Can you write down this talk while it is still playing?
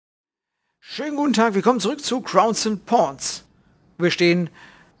Schönen guten Tag, willkommen zurück zu Crowns and Pawns. Wir stehen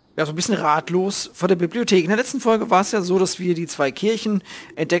ja so ein bisschen ratlos vor der Bibliothek. In der letzten Folge war es ja so, dass wir die zwei Kirchen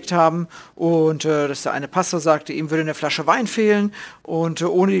entdeckt haben und dass der eine Pastor sagte, ihm würde eine Flasche Wein fehlen und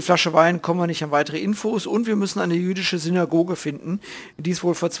ohne die Flasche Wein kommen wir nicht an weitere Infos und wir müssen eine jüdische Synagoge finden, die es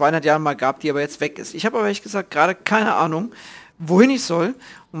wohl vor 200 Jahren mal gab, die aber jetzt weg ist. Ich habe aber ehrlich gesagt gerade keine Ahnung, wohin ich soll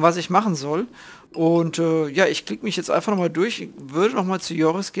und was ich machen soll. Und ja, ich klicke mich jetzt einfach nochmal durch. Ich würde nochmal zu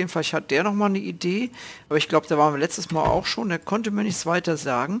Joris gehen, vielleicht hat der nochmal eine Idee. Aber ich glaube, da waren wir letztes Mal auch schon. Der konnte mir nichts weiter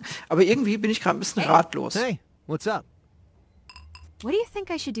sagen. Aber irgendwie bin ich gerade ein bisschen ratlos. Hey, what's up? What do you think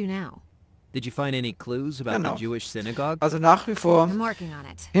I should do now? Did you find any clues about Genau. the Jewish synagogue? Also nach wie vor I'm working on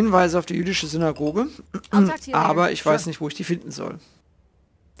it. Hinweise auf die jüdische Synagoge. I'll talk to you later. Aber ich weiß nicht, wo ich die finden soll.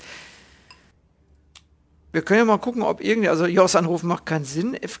 Wir können ja mal gucken, ob irgendwie... Also Joris anrufen macht keinen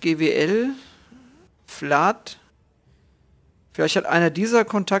Sinn. FGWL... Flat. Vielleicht hat einer dieser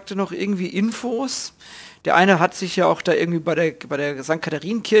Kontakte noch irgendwie Infos. Der eine hat sich ja auch da irgendwie bei der St.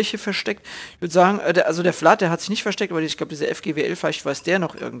 Katharinenkirche versteckt. Ich würde sagen, der Flat, der hat sich nicht versteckt, aber ich glaube, dieser FGWL, vielleicht weiß der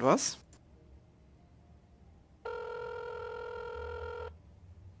noch irgendwas.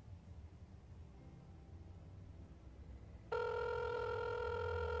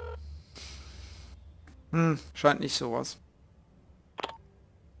 Scheint nicht sowas.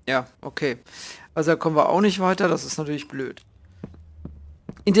 Ja, okay. Also da kommen wir auch nicht weiter, das ist natürlich blöd.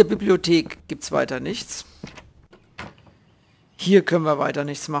 In der Bibliothek gibt es weiter nichts. Hier können wir weiter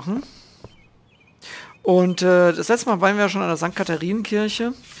nichts machen. Und das letzte Mal waren wir ja schon an der St.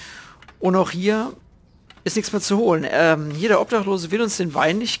 Katharinenkirche. Und auch hier ist nichts mehr zu holen. Jeder Obdachlose will uns den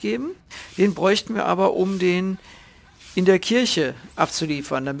Wein nicht geben. Den bräuchten wir aber, um den in der Kirche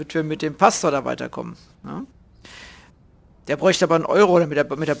abzuliefern, damit wir mit dem Pastor da weiterkommen. Ja? Der bräuchte aber einen Euro, damit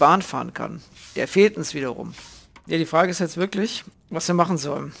er mit der Bahn fahren kann. Der fehlt uns wiederum. Ja, die Frage ist jetzt wirklich, was wir machen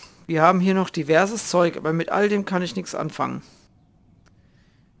sollen. Wir haben hier noch diverses Zeug, aber mit all dem kann ich nichts anfangen.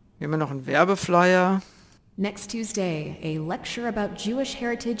 Wir haben ja noch einen Werbeflyer. Next Tuesday, a lecture about Jewish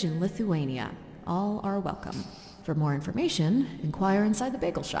heritage in Lithuania. All are welcome. For more information, inquire inside the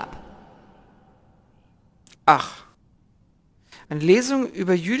bagel shop. Ach. Eine Lesung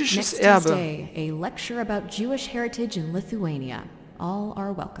über jüdisches Next Erbe. Tuesday, a lecture about Jewish heritage in Lithuania. All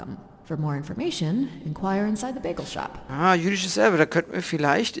are welcome. For more information, inquire inside the bagel shop. Ah, jüdisches Erbe. Da könnten wir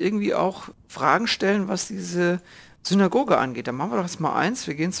vielleicht irgendwie auch Fragen stellen, was diese Synagoge angeht. Dann machen wir doch jetzt mal eins.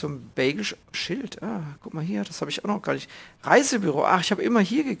 Wir gehen zum Bagel-Schild. Ah, guck mal hier, das habe ich auch noch gar nicht. Reisebüro. Ach, ich habe immer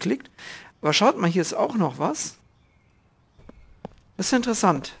hier geklickt. Aber schaut mal, hier ist auch noch was. Das ist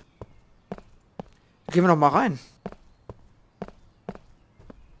interessant. Da gehen wir doch mal rein.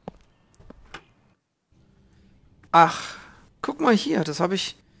 Ach, guck mal hier, da habe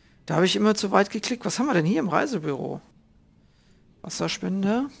ich immer zu weit geklickt. Was haben wir denn hier im Reisebüro?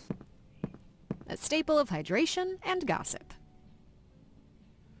 Wasserspender. A staple of hydration and gossip.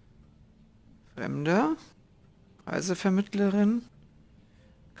 Fremder. Reisevermittlerin.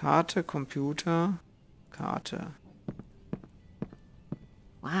 Karte, Computer. Karte.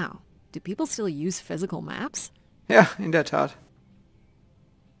 Wow. Do people still use physical maps? Ja, in der Tat.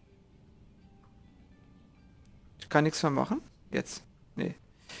 Ich kann nichts mehr machen. Jetzt. Nee.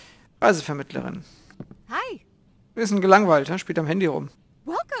 Reisevermittlerin. Hi. Wir sind gelangweilt, ne? Spielt am Handy rum.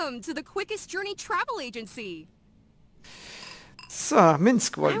 Welcome to the quickest journey travel agency. So,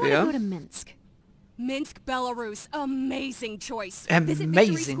 Minsk I wollen want to go wir. to Minsk. Minsk, Belarus. Amazing choice. Amazing Visit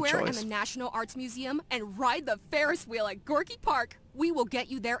Victory Square choice. and the National Arts Museum and ride the Ferris wheel at Gorky Park. We will get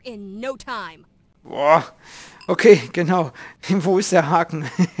you there in no time. Boah. Okay, genau. Wo ist der Haken?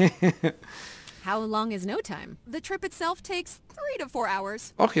 How long is no time? The trip itself takes 3 to 4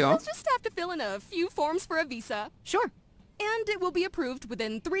 hours. Ach ja. You'll just have to fill in a few forms for a visa. Sure. And it will be approved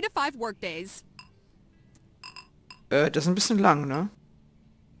within 3 to 5 work days. Das ist ein bisschen lang, ne?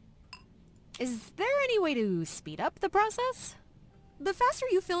 Is there any way to speed up the process? The faster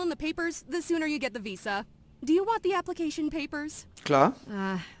you fill in the papers, the sooner you get the visa. Do you want the application papers? Klar.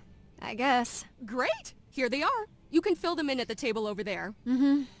 I guess. Great! Here they are. You can fill them in at the table over there.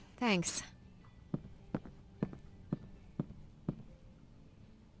 Mm-hmm. Thanks.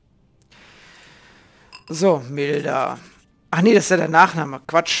 So, Milda. Ach nee, das ist ja der Nachname.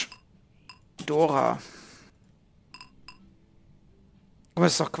 Quatsch. Dora. Aber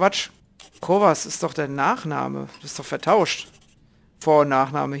das ist doch Quatsch. Kovas ist doch der Nachname. Das ist doch vertauscht. Vor- und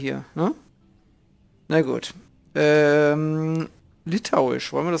Nachname hier, ne? Na gut.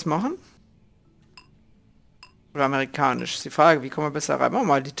 Litauisch. Wollen wir das machen? Oder amerikanisch? Ist die Frage, wie kommen wir besser rein? Machen wir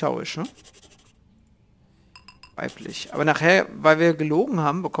mal Litauisch, ne? Weiblich. Aber nachher, weil wir gelogen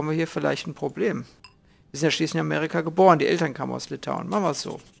haben, bekommen wir hier vielleicht ein Problem. Wir sind ja schließlich in Amerika geboren. Die Eltern kamen aus Litauen. Machen wir es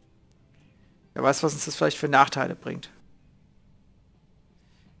so. Wer weiß, was uns das vielleicht für Nachteile bringt.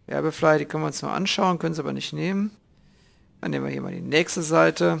 Werbeflyer, die können wir uns nur anschauen, können sie aber nicht nehmen. Dann nehmen wir hier mal die nächste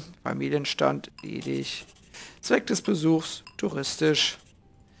Seite. Familienstand, ledig. Zweck des Besuchs, touristisch.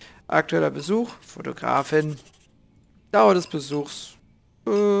 Aktueller Besuch, Fotografin. Dauer des Besuchs,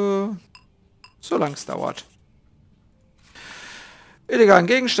 solange es dauert. Illegalen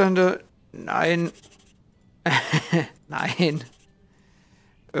Gegenstände, nein. Nein.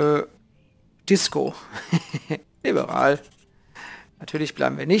 Disco. Liberal. Natürlich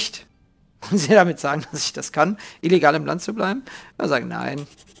bleiben wir nicht. Und Sie damit sagen, dass ich das kann, illegal im Land zu bleiben? Wir sagen nein.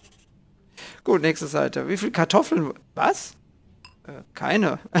 Gut, nächste Seite. Wie viel Kartoffeln? Was?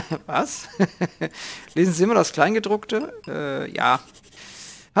 Keine. Was? Lesen Sie immer das Kleingedruckte? Ja.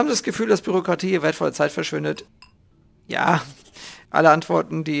 Haben Sie das Gefühl, dass Bürokratie hier wertvolle Zeit verschwindet? Ja. Alle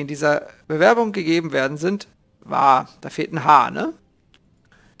Antworten, die in dieser Bewerbung gegeben werden, sind wahr. Da fehlt ein H, ne?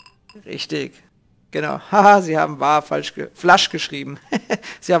 Richtig. Genau. Haha, Sie haben wahr Flasch geschrieben.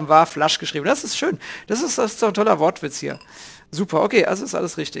 Sie haben wahr Flasch geschrieben. Das ist schön. Das ist so ein toller Wortwitz hier. Super, okay, also ist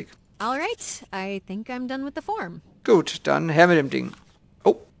alles richtig. Alright, I think I'm done with the form. Gut, dann her mit dem Ding.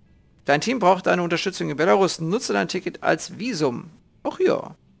 Oh, dein Team braucht deine Unterstützung in Belarus. Nutze dein Ticket als Visum. Ach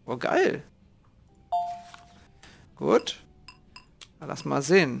ja, oh geil. Gut. Na, lass mal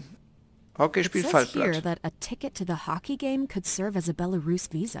sehen. Hockeyspiel It says here Faltblatt. that a ticket to the hockey game could serve as a Belarus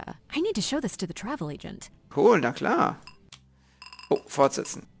visa. I need to show this to the travel agent. Cool, na klar. Oh,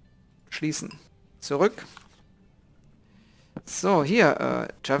 fortsetzen. Schließen. Zurück. So, hier,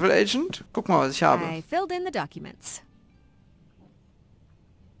 Travel Agent. Guck mal, was ich habe. I filled in the documents.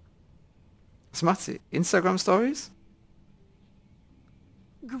 Was macht sie? Instagram Stories?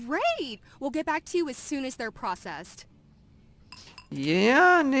 Great! We'll get back to you as soon as they're processed.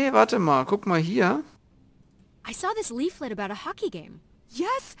 Ja, nee, warte mal. Guck mal hier. I saw this leaflet about a hockey game.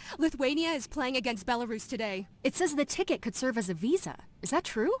 Yes! Lithuania is playing against Belarus today. It says the ticket could serve as a visa. Is that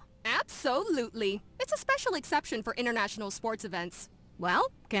true? Absolutely. It's a special exception for international sports events.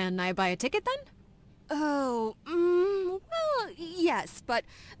 Well, can I buy a ticket then? Oh, well, yes, but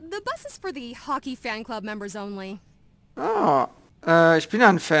the bus is for the hockey fan club members only. Oh, ich bin ja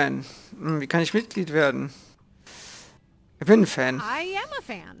ein Fan. Wie kann ich Mitglied werden? Ich bin ein Fan. I am a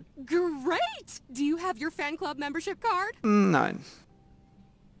fan. Great! Do you have your fan club membership card? Nein.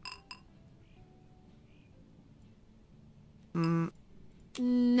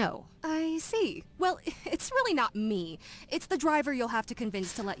 No. I see. Well, it's really not me. It's the driver you'll have to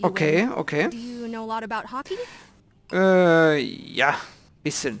convince to let you Okay, in. okay. Do you know a lot about hockey? Ja,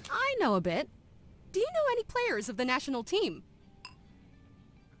 bisschen. I know a bit. Do you know any players of the national team?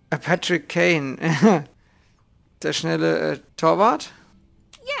 Patrick Kane. Der schnelle Torwart?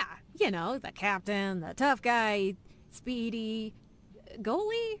 Yeah, you know, the captain, the tough guy, speedy,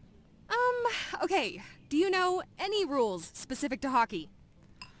 goalie. Okay. Do you know any rules specific to hockey?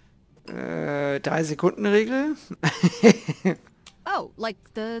 3-Sekunden-Regel? Oh,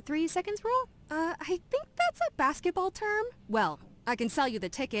 like the 3 seconds rule? I think that's a basketball term. Well, I can sell you the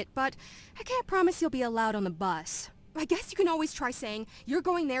ticket, but I can't promise you'll be allowed on the bus. I guess you can always try saying you're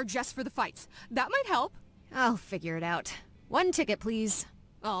going there just for the fights. That might help. I'll figure it out. 1 ticket, please.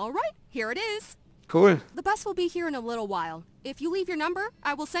 All right, here it is. Cool. The bus will be here in a little while. If you leave your number,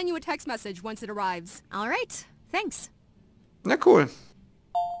 I will send you a text message once it arrives. All right, thanks. Na cool.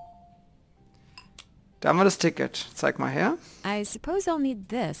 Da haben wir das Ticket. Zeig mal her. I suppose I'll need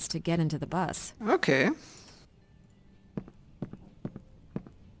this to get into the bus. Okay.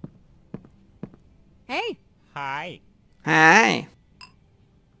 Hey, Hi. Hi.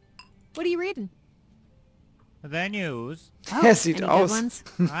 what are you reading? The news. Er sieht Any good aus. ones?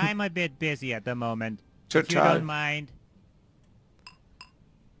 I'm a bit busy at the moment. If you Total. don't mind.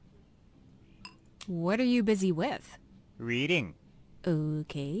 What are you busy with? Reading.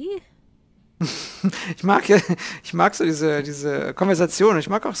 Okay. Ich mag so diese Konversation. Ich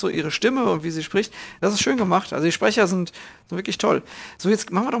mag auch so ihre Stimme und wie sie spricht. Das ist schön gemacht. Also die Sprecher sind wirklich toll. So,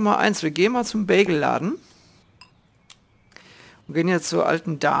 jetzt machen wir doch mal eins. Wir gehen mal zum Bagelladen. Und gehen jetzt zur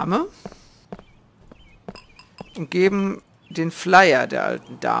alten Dame. Und geben den Flyer der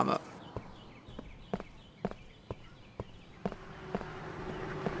alten Dame.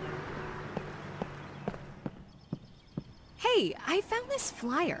 Hey, I found this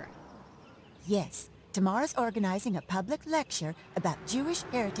flyer. Yes, tomorrow's organizing a public lecture about Jewish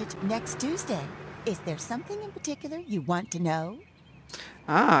heritage next Tuesday. Is there something in particular you want to know?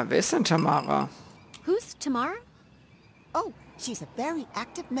 Ah, wer ist denn Tamara? Who's Tamara? Oh, she's a very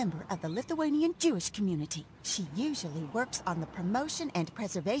active member of the Lithuanian Jewish community. She usually works on the promotion and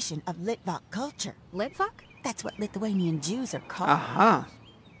preservation of Litvak culture. Litvak? That's what Lithuanian Jews are called. Aha.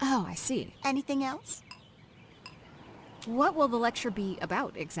 Oh, I see. Anything else? What will the lecture be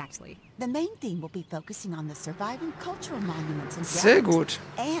about exactly? The main theme will be focusing on the surviving cultural monuments and Sehr relics gut.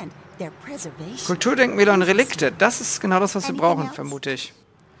 and their preservation. Kulturdenkmäler und Relikte. Das ist genau das, was wir brauchen, vermute ich.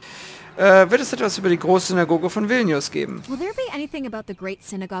 Wird es etwas über die große Synagoge von Vilnius geben? Will there be anything about the Great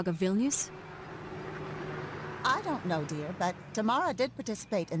Synagogue of Vilnius? I don't know, dear, but Tamara did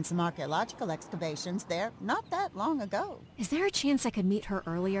participate in some archaeological excavations there not that long ago. Is there a chance I could meet her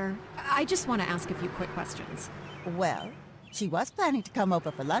earlier? I just want to ask a few quick questions. Well, she was planning to come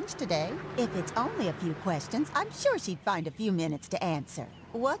over for lunch today. If it's only a few questions, I'm sure she'd find a few minutes to answer.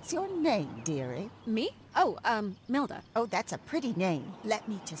 What's your name, dearie? Me? Oh, Milda. Oh, that's a pretty name. Let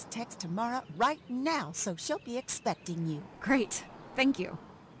me just text Tamara right now, so she'll be expecting you. Great. Thank you.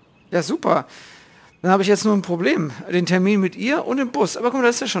 Ja, super. Dann habe ich jetzt nur ein Problem. Den Termin mit ihr und im Bus. Aber guck mal,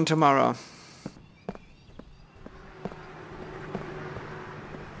 das ist ja schon Tamara.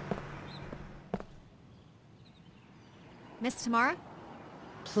 Miss Tamara?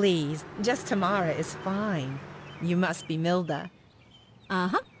 Please, just Tamara is fine. You must be Milda.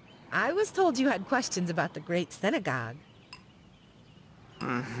 Uh-huh. I was told you had questions about the Great Synagogue.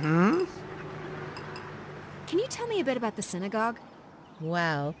 Mhm. Can you tell me a bit about the synagogue?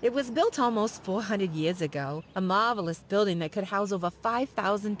 Well, it was built almost 400 years ago. A marvelous building that could house over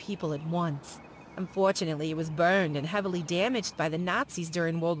 5,000 people at once. Unfortunately, it was burned and heavily damaged by the Nazis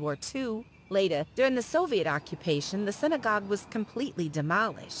during World War II. Later, during the Soviet occupation, the synagogue was completely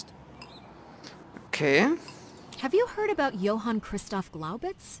demolished. Okay. Have you heard about Johann Christoph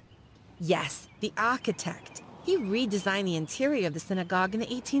Glaubitz? Yes, the architect. He redesigned the interior of the synagogue in the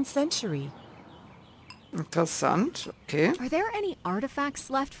 18th century. Interessant. Okay. Are there any artifacts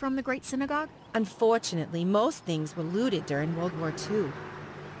left from the Great Synagogue? Unfortunately, most things were looted during World War II.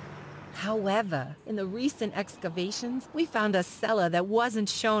 However, in the recent excavations, we found a cellar that wasn't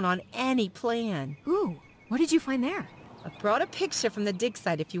shown on any plan. Ooh, what did you find there? I brought a picture from the dig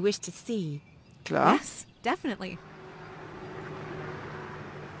site if you wish to see. Klar. Yes, definitely.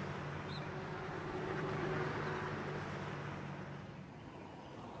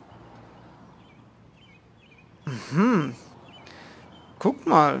 Guck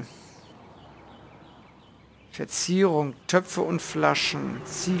mal. Verzierung, Töpfe und Flaschen,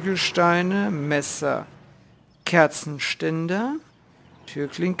 Ziegelsteine, Messer, Kerzenständer,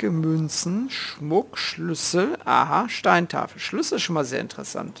 Türklinke, Münzen, Schmuck, Schlüssel, aha, Steintafel. Schlüssel ist schon mal sehr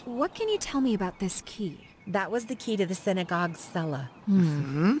interessant. What can you tell me about this key? That was the key to the synagogue's cellar.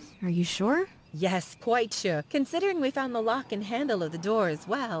 Are you sure? Yes, quite sure, considering we found the lock and handle of the door as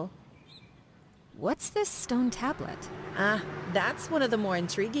well. What's this stone tablet? Ah, that's one of the more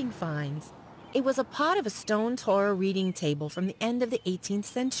intriguing finds. It was a part of a stone Torah reading table from the end of the 18th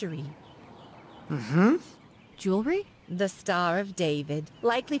century. Jewelry? The Star of David,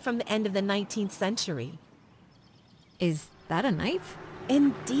 likely from the end of the 19th century. Is that a knife?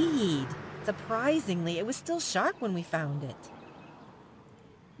 Indeed. Surprisingly, it was still sharp when we found it.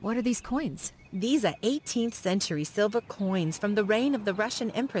 What are these coins? These are 18th century silver coins from the reign of the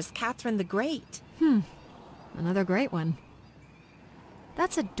Russian Empress Catherine the Great. Another great one.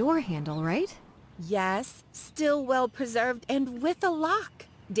 That's a door handle, right? Yes, still well preserved and with a lock,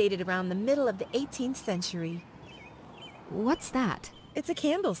 dated around the middle of the 18th century. What's that? It's a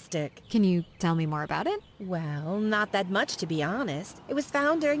candlestick. Can you tell me more about it? Well, not that much to be honest. It was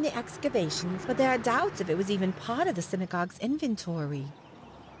found during the excavations, but there are doubts if it was even part of the synagogue's inventory.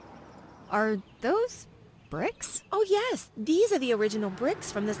 Are those bricks? Oh yes, these are the original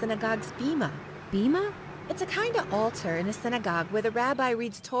bricks from the synagogue's bima. Bima? It's a kind of altar in a synagogue where the rabbi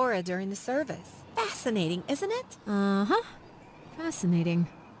reads Torah during the service. Fascinating, isn't it? Uh-huh. Fascinating.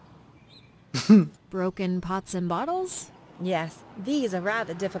 Broken pots and bottles? Yes, these are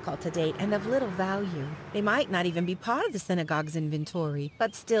rather difficult to date and of little value. They might not even be part of the synagogue's inventory,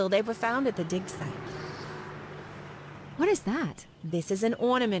 but still they were found at the dig site. What is that? This is an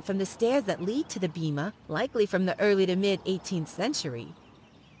ornament from the stairs that lead to the bima, likely from the early to mid-18th century.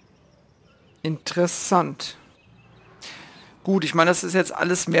 Interessant. Gut, ich meine, das ist jetzt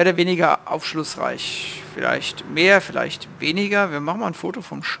alles mehr oder weniger aufschlussreich. Vielleicht mehr, vielleicht weniger. Wir machen mal ein Foto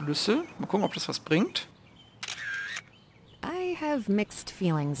vom Schlüssel. Mal gucken, ob das was bringt. I have mixed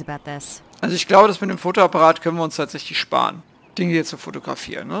feelings about this. Also ich glaube, das mit dem Fotoapparat können wir uns tatsächlich sparen. Dinge hier zu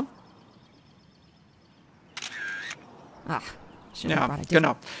fotografieren, ne? Ach, should have Ja, brought a different-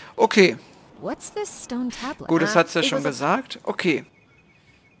 genau. Okay, What's this stone tablet? gut, das hat sie ja it schon was a- gesagt. Okay.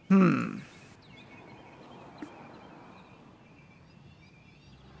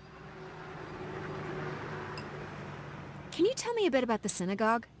 Can you tell me a bit about the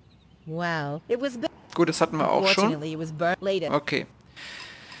synagogue? Well, it was built. Gut, das hatten wir auch schon. Unfortunately, it was burnt later. Okay.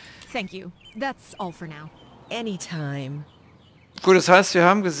 Thank you. That's all for now. Anytime. Gut, das heißt, wir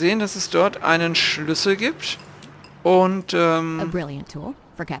haben gesehen, dass es dort einen Schlüssel gibt. Und, A brilliant tool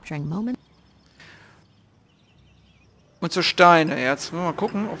for capturing moments. und so Steine. Jetzt wollen wir mal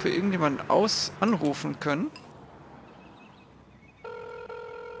gucken, ob wir irgendjemanden anrufen können.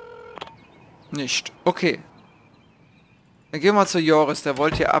 Nicht. Okay. Dann gehen wir mal zu Joris. Der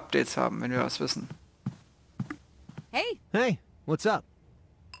wollte hier Updates haben, wenn wir was wissen. Hey, Hey, what's up?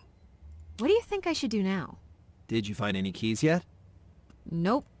 What do you think I should do now? Did you find any keys yet?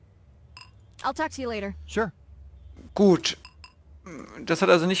 Nope. I'll talk to you later. Sure. Gut. Das hat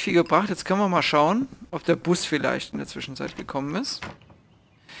also nicht viel gebracht. Jetzt können wir mal schauen, ob der Bus vielleicht in der Zwischenzeit gekommen ist.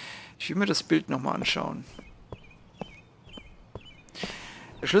 Ich will mir das Bild nochmal anschauen.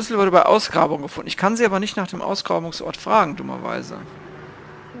 Der Schlüssel wurde bei Ausgrabung gefunden. Ich kann sie aber nicht nach dem Ausgrabungsort fragen, dummerweise.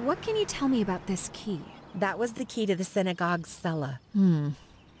 What can you tell me about this key? That was the key to the synagogue's cellar.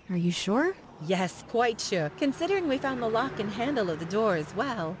 Are you sure? Yes, quite sure, considering we found the lock and handle of the door as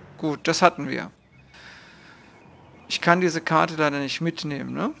well. Gut, das hatten wir. Ich kann diese Karte leider nicht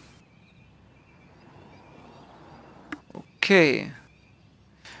mitnehmen, ne? Okay.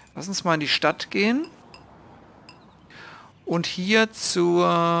 Lass uns mal in die Stadt gehen. Und hier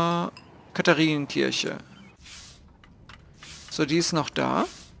zur Katharinenkirche. So, die ist noch da.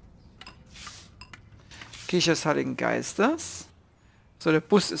 Kirche des Heiligen Geistes. So, der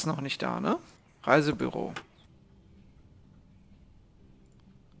Bus ist noch nicht da, ne? Reisebüro.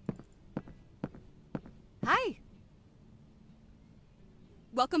 Hi.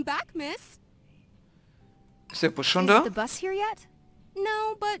 Welcome back, miss. Ist der Bus schon Is da? the bus here yet?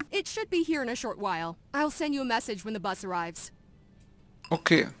 No, but it should be here in a short while. I'll send you a message when the bus arrives.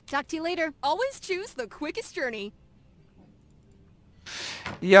 Okay. Talk to you later. Always choose the quickest journey.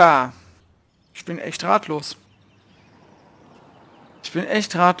 Ja. Ich bin echt ratlos. Ich bin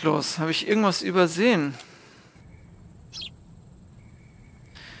echt ratlos. Habe ich irgendwas übersehen?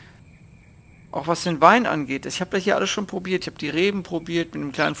 Auch was den Wein angeht. Ich habe das hier alles schon probiert. Ich habe die Reben probiert. Mit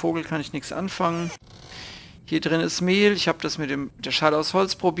dem kleinen Vogel kann ich nichts anfangen. Hier drin ist Mehl. Ich habe das mit der Schale aus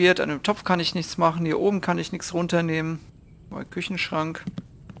Holz probiert. An dem Topf kann ich nichts machen. Hier oben kann ich nichts runternehmen. Mein Küchenschrank.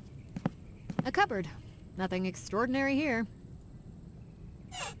 A cupboard. Nothing extraordinary here.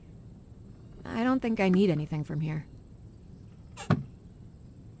 I don't think I need anything from here.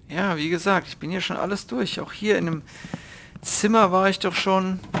 Ja, wie gesagt, ich bin hier schon alles durch. Auch hier in dem Zimmer war ich doch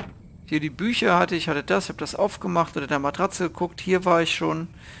schon. Hier die Bücher hatte ich, habe das aufgemacht oder der Matratze geguckt. Hier war ich schon.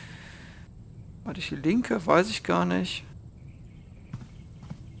 Hatte ich die linke? Weiß ich gar nicht.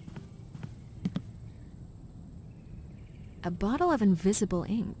 A bottle of invisible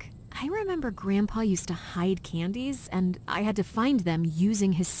ink. I remember Grandpa used to hide candies, and I had to find them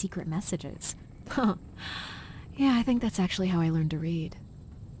using his secret messages. Yeah, I think that's actually how I learned to read.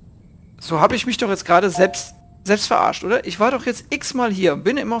 So habe ich mich doch jetzt gerade selbst verarscht, oder? Ich war doch jetzt x-mal hier und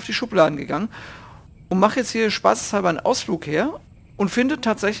bin immer auf die Schubladen gegangen und mache jetzt hier spaßeshalber einen Ausflug her und finde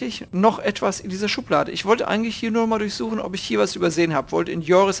tatsächlich noch etwas in dieser Schublade. Ich wollte eigentlich hier nur mal durchsuchen, ob ich hier was übersehen habe. Wollte in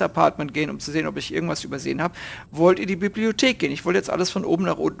Joris Apartment gehen, um zu sehen, ob ich irgendwas übersehen habe. Wollte in die Bibliothek gehen. Ich wollte jetzt alles von oben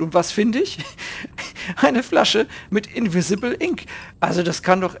nach unten. Und was finde ich? Eine Flasche mit Invisible Ink. Also das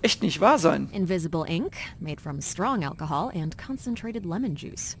kann doch echt nicht wahr sein. Invisible ink, made from strong alcohol and concentrated lemon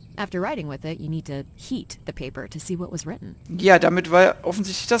juice. After writing with it, you need to heat the paper to see what was written. Ja, damit war ja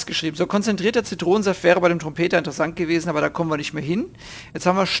offensichtlich das geschrieben. So konzentrierter Zitronensaft wäre bei dem Trompeter interessant gewesen, aber da kommen wir nicht mehr hin. Jetzt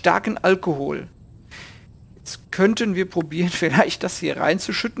haben wir starken Alkohol. Jetzt könnten wir probieren, vielleicht das hier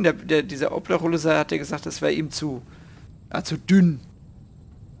reinzuschütten. Dieser Obdachloser hat ja gesagt, das wäre ihm zu dünn.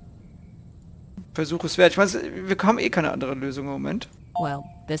 Versuch es wert. Ich weiß, wir haben eh keine andere Lösung im Moment. Well,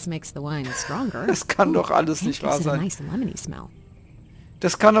 this makes the wine stronger. Das kann doch alles And nicht gives wahr it a sein. nice lemony smell.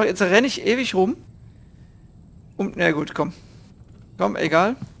 Das kann doch, jetzt renne ich ewig rum. Und, na gut, komm. Komm,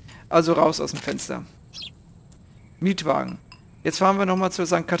 egal. Also raus aus dem Fenster. Mietwagen. Jetzt fahren wir nochmal zur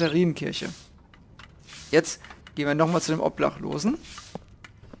St. Katharinenkirche. Jetzt gehen wir nochmal zu dem Obdachlosen.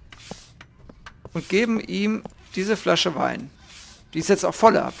 Und geben ihm diese Flasche Wein. Die ist jetzt auch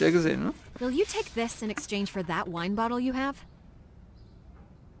voller, habt ihr gesehen, ne? Will you take this in exchange for that wine bottle you have?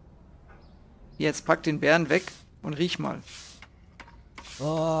 Jetzt pack den Bären weg und riech mal.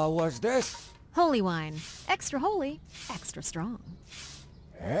 What's this? Holy wine. Extra holy, extra strong.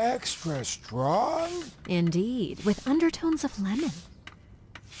 Extra strong? Indeed, with undertones of lemon.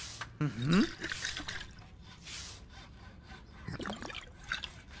 Mhm.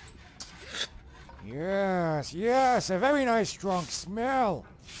 Yes, a very nice strong smell.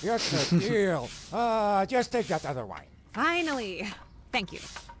 Yes, a deal. Just take that other wine. Finally. Thank you.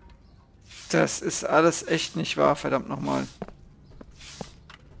 Das ist alles echt nicht wahr, verdammt nochmal.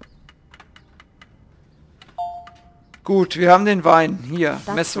 Gut, wir haben den Wein. Hier, That's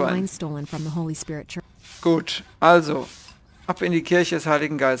the Messwein. wine stolen from the Holy Spirit Church. Gut, also, ab in die Kirche des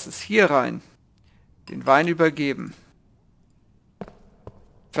Heiligen Geistes. Hier rein. Den Wein übergeben.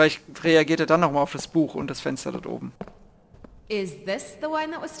 Vielleicht reagiert er dann nochmal auf das Buch und das Fenster dort oben. Is this the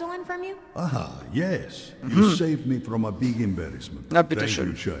wine that was stolen from you? Ah, yes. You saved me from a big embarrassment. Na, bitte Thank schön.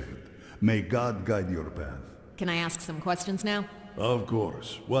 you, child. May God guide your path. Can I ask some questions now? Of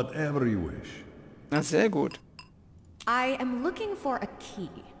course. Whatever you wish. Na, sehr gut. I am looking for a key.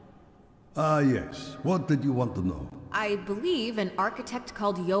 Ah, yes. What did you want to know? I believe an architect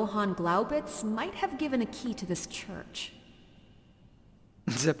called Johann Glaubitz might have given a key to this church.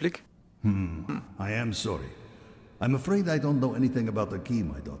 Dieser Blick. I am sorry. I'm afraid I don't know anything about the key,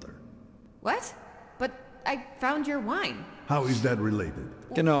 my daughter. What? But I found your wine. How is that related?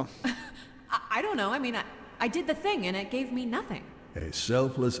 Genau. I don't know. I mean, I did the thing and it gave me nothing. A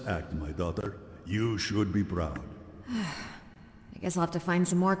selfless act, my daughter. You should be proud. I guess I'll have to find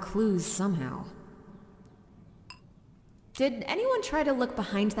some more clues somehow. Did anyone try to look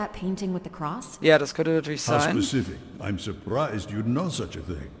behind that painting with the cross? Ja, das könnte natürlich How sein. specific. I'm surprised you'd know such a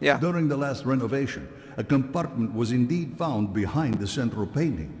thing. Yeah. During the last renovation, a compartment was indeed found behind the central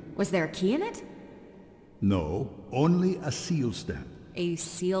painting. Was there a key in it? No, only a seal stamp. A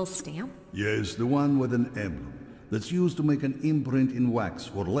seal stamp? Yes, the one with an emblem that's used to make an imprint in wax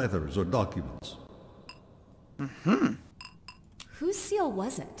for letters or documents. Whose seal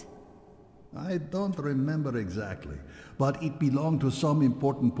was it? I don't remember exactly, but it belonged to some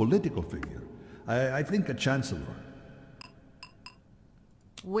important political figure. I think a chancellor.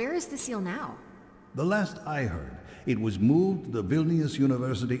 Where is the seal now? The last I heard, it was moved to the Vilnius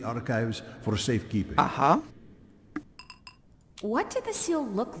University archives for safekeeping. Aha. What did the seal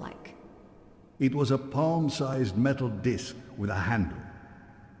look like? It was a palm-sized metal disc with a handle.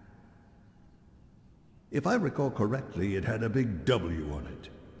 If I recall correctly, it had a big W on it.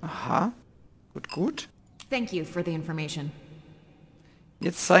 Aha. Gut, gut. Thank you for the information.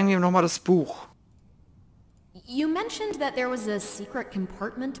 Jetzt zeigen wir ihm nochmal das Buch. You mentioned that there was a secret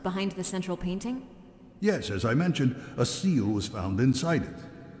compartment behind the central painting? Yes, as I mentioned, a seal was found inside it.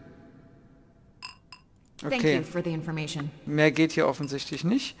 Thank Okay. you for the information. Mehr geht hier offensichtlich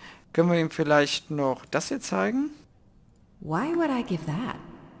nicht. Können wir ihm vielleicht noch das hier zeigen? Why would I give that?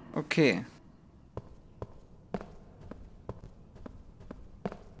 Okay.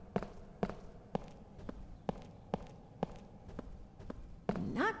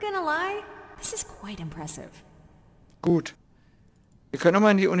 Not gonna lie, this is quite impressive. Gut. Wir können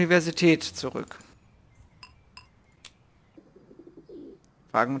nochmal in die Universität zurück.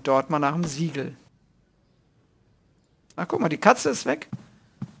 Fragen dort mal nach dem Siegel. Ach, guck mal, die Katze ist weg.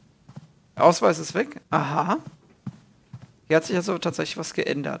 Der Ausweis ist weg. Aha. Hier hat sich also tatsächlich was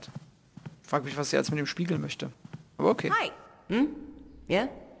geändert. Frag mich, was sie jetzt mit dem Spiegel möchte. Aber okay. Hi. Yeah?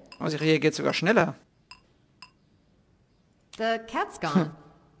 Aber sie reagiert sogar schneller. The cat's gone.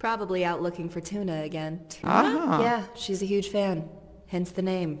 Probably out looking for tuna again. Ah. Yeah, she's a huge fan. Hence the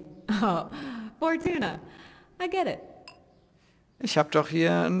name. Oh, Fortuna. I get it. Ich habe doch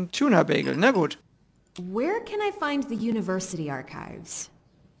hier einen Tuna-Bagel. Na gut. Where can I find the university archives?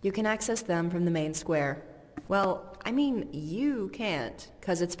 You can access them from the main square. Well, I mean, you can't,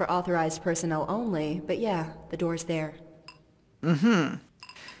 because it's for authorized personnel only, but yeah, the door's there.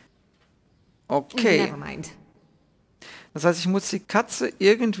 Okay. Never mind. Das heißt, ich muss die Katze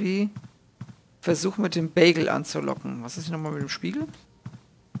irgendwie versuchen, mit dem Bagel anzulocken. Was ist hier nochmal mit dem Spiegel?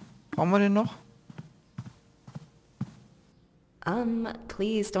 Brauchen wir den noch?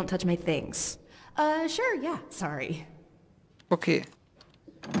 Please don't touch my things. Sure, yeah, sorry. Okay.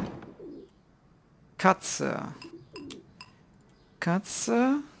 Katze.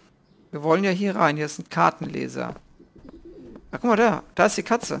 Katze. Wir wollen ja hier rein. Hier ist ein Kartenleser. Ach, guck mal da. Da ist die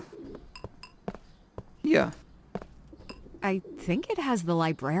Katze. Hier. I think it has the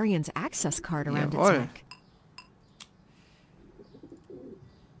librarian's access card around its Jawohl. neck.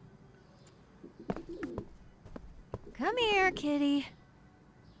 Come here, kitty.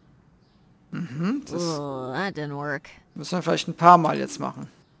 Das Oh, that didn't work. müssen wir vielleicht ein paar Mal jetzt machen.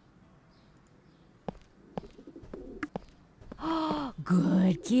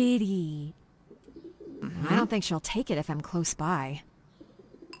 Good kitty. I don't think she'll take it if I'm close by.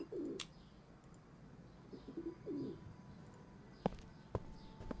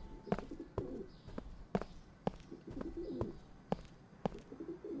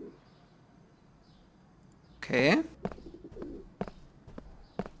 Okay.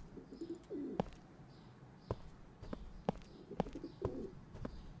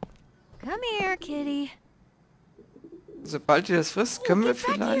 Come here, kitty. Sobald ihr das frisst, können wir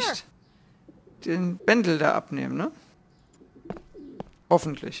vielleicht den Bändel da abnehmen, ne?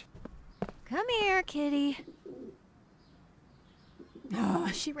 Hoffentlich. Come here, kitty. Oh,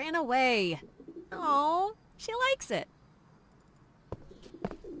 she ran away. Oh, she likes it.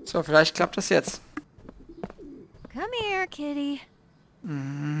 So, vielleicht klappt das jetzt. Come here, kitty.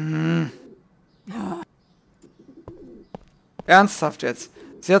 Ernsthaft jetzt.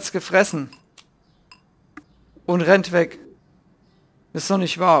 Sie hat's gefressen. Und rennt weg. Ist doch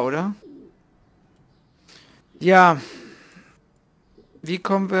nicht wahr, oder? Ja. Wie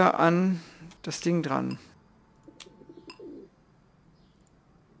kommen wir an das Ding dran?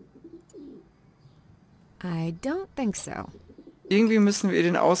 I don't think so. Irgendwie müssen wir ihr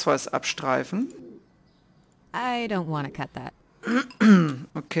den Ausweis abstreifen. I don't want to cut that.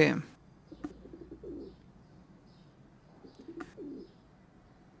 Okay.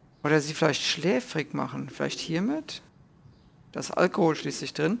 Oder sie vielleicht schläfrig machen. Vielleicht hiermit? Da ist Alkohol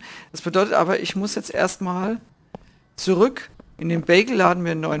schließlich drin. Das bedeutet aber, ich muss jetzt erstmal zurück in den Bagelladen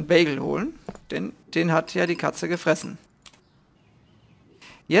mir einen neuen Bagel holen. Denn den hat ja die Katze gefressen.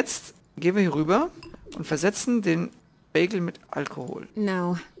 Jetzt gehen wir hier rüber und versetzen den Bagel mit Alkohol.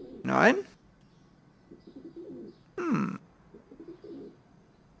 No. Nein?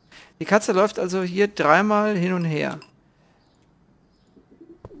 Die Katze läuft also hier dreimal hin und her.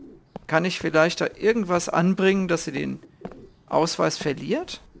 Kann ich vielleicht da irgendwas anbringen, dass sie den Ausweis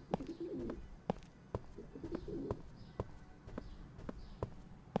verliert?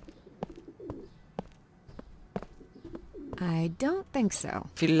 I don't think so.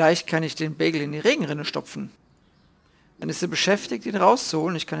 Vielleicht kann ich den Bagel in die Regenrinne stopfen. Dann ist sie beschäftigt, ihn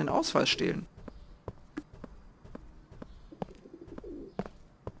rauszuholen. Ich kann den Ausweis stehlen.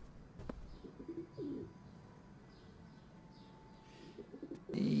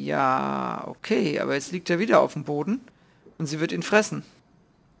 Ja, okay, aber jetzt liegt er wieder auf dem Boden und sie wird ihn fressen.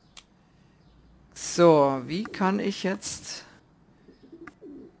 So, wie kann ich jetzt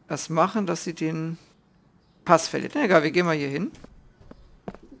das machen, dass sie den Pass verliert? Na egal, wir gehen mal hier hin.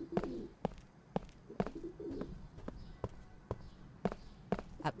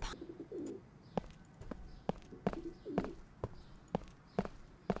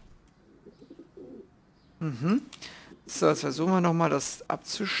 So, jetzt versuchen wir nochmal das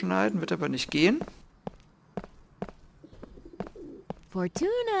abzuschneiden, wird aber nicht gehen.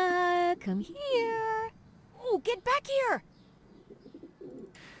 Fortuna, come here. Oh, get back here!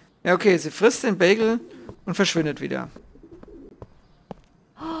 Ja, okay, sie frisst den Bagel und verschwindet wieder.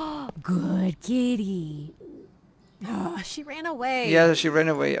 Good kitty. Oh, she ran away. Ja, she ran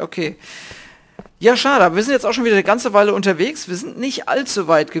away, okay. Ja, schade, aber wir sind jetzt auch schon wieder eine ganze Weile unterwegs. Wir sind nicht allzu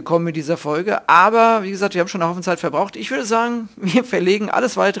weit gekommen mit dieser Folge, aber wie gesagt, wir haben schon einen Haufen Zeit verbraucht. Ich würde sagen, wir verlegen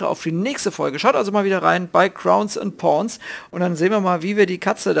alles weitere auf die nächste Folge. Schaut also mal wieder rein bei Crowns and Pawns und dann sehen wir mal, wie wir die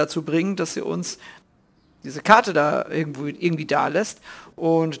Katze dazu bringen, dass sie uns diese Karte da irgendwie da lässt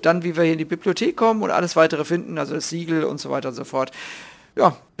und dann, wie wir hier in die Bibliothek kommen und alles weitere finden, also das Siegel und so weiter und so fort.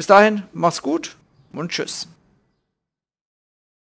 Ja, bis dahin, mach's gut und tschüss.